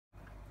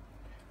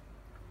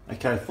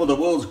Okay, for the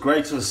world's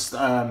greatest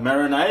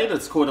marinade,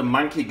 it's called a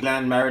monkey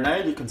gland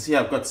marinade. You can see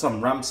I've got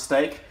some rump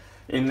steak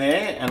in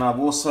there, and I've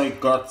also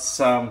got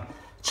some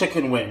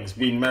chicken wings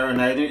being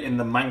marinated in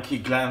the monkey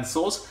gland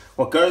sauce.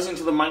 What goes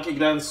into the monkey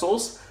gland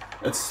sauce?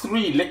 It's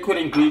 3 liquid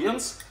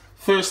ingredients.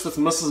 First, it's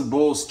Mrs.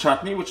 Ball's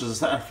chutney, which is a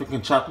South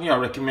African chutney. I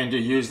recommend you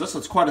use this.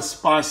 It's quite a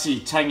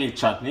spicy, tangy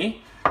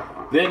chutney.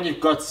 Then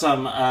you've got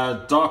some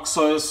dark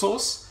soy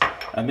sauce,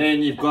 and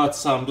then you've got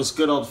some just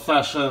good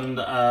old-fashioned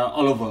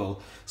olive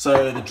oil.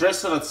 So the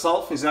dressing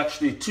itself is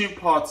actually 2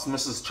 parts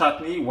Mrs.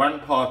 Chutney, 1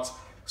 part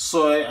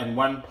soy, and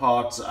 1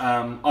 part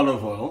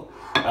olive oil.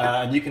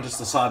 And you can just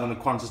decide on the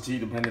quantity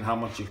depending on how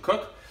much you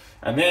cook.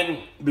 And then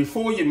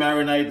before you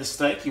marinate the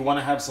steak, you want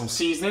to have some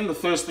seasoning. The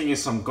first thing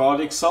is some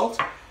garlic salt,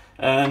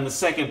 and the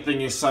second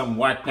thing is some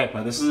white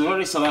pepper. This is a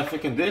very South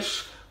African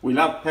dish. We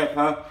love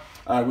pepper,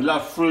 we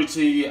love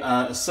fruity,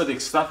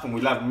 acidic stuff, and we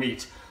love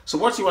meat. So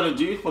what you want to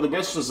do for the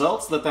best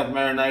results, let that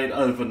marinate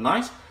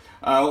overnight.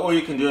 Or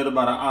you can do it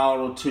about an hour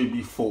or 2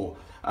 before.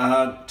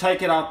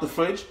 Take it out the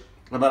fridge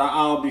about an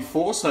hour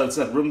before, so it's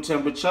at room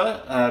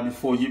temperature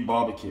before you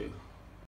barbecue.